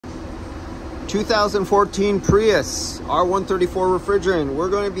2014 Prius R134 refrigerant. We're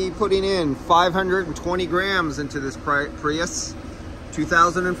going to be putting in 520 grams into this Prius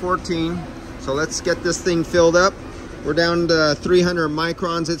 2014. So let's get this thing filled up. We're down to 300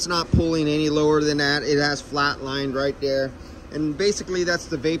 microns. It's not pulling any lower than that. It has flat lined right there. And basically that's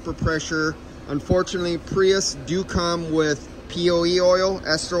the vapor pressure. Unfortunately, Prius do come with POE oil,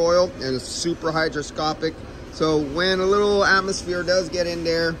 ester oil, and it's super hygroscopic. So when a little atmosphere does get in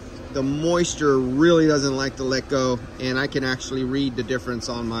there, the moisture really doesn't like to let go, and I can actually read the difference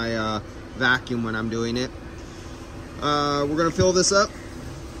on my vacuum when I'm doing it. We're gonna fill this up,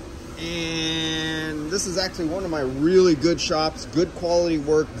 and this is actually one of my really good shops, good quality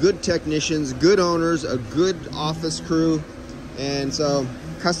work, good technicians, good owners, a good office crew, and so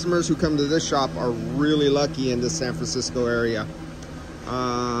customers who come to this shop are really lucky in the San Francisco area.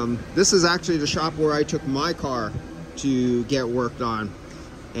 This is actually the shop where I took my car to get worked on.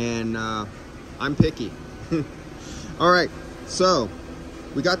 And I'm picky. All right, so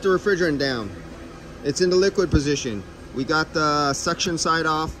we got the refrigerant down. It's in the liquid position. We got the suction side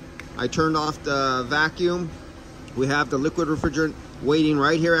off. I turned off the vacuum. We have the liquid refrigerant waiting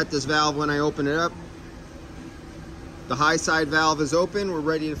right here at this valve when I open it up. The high side valve is open. We're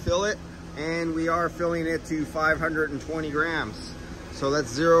ready to fill it, and we are filling it to 520 grams. So let's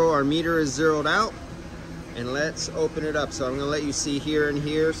zero. Our meter is zeroed out. And let's open it up. So I'm gonna let you see here and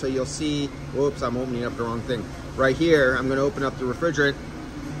here, so you'll see, whoops, I'm opening up the wrong thing. Right here, I'm gonna open up the refrigerant,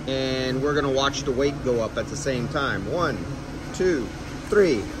 and we're gonna watch the weight go up at the same time. 1, 2,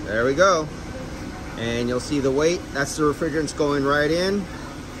 3, there we go. And you'll see the weight, that's the refrigerant's going right in.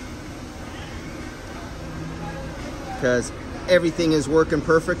 Because everything is working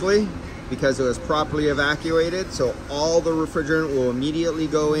perfectly, because it was properly evacuated, so all the refrigerant will immediately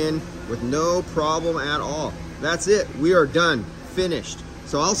go in with no problem at all. That's it, we are done, finished.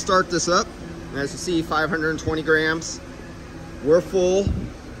 So I'll start this up. As you see, 520 grams. We're full,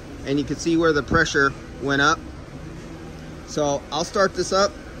 and you can see where the pressure went up. So I'll start this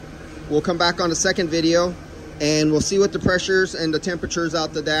up. We'll come back on the second video, and we'll see what the pressures and the temperatures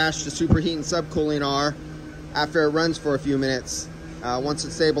out the dash, the superheat and subcooling are after it runs for a few minutes, once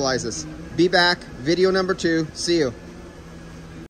it stabilizes. Be back, video number 2, see you.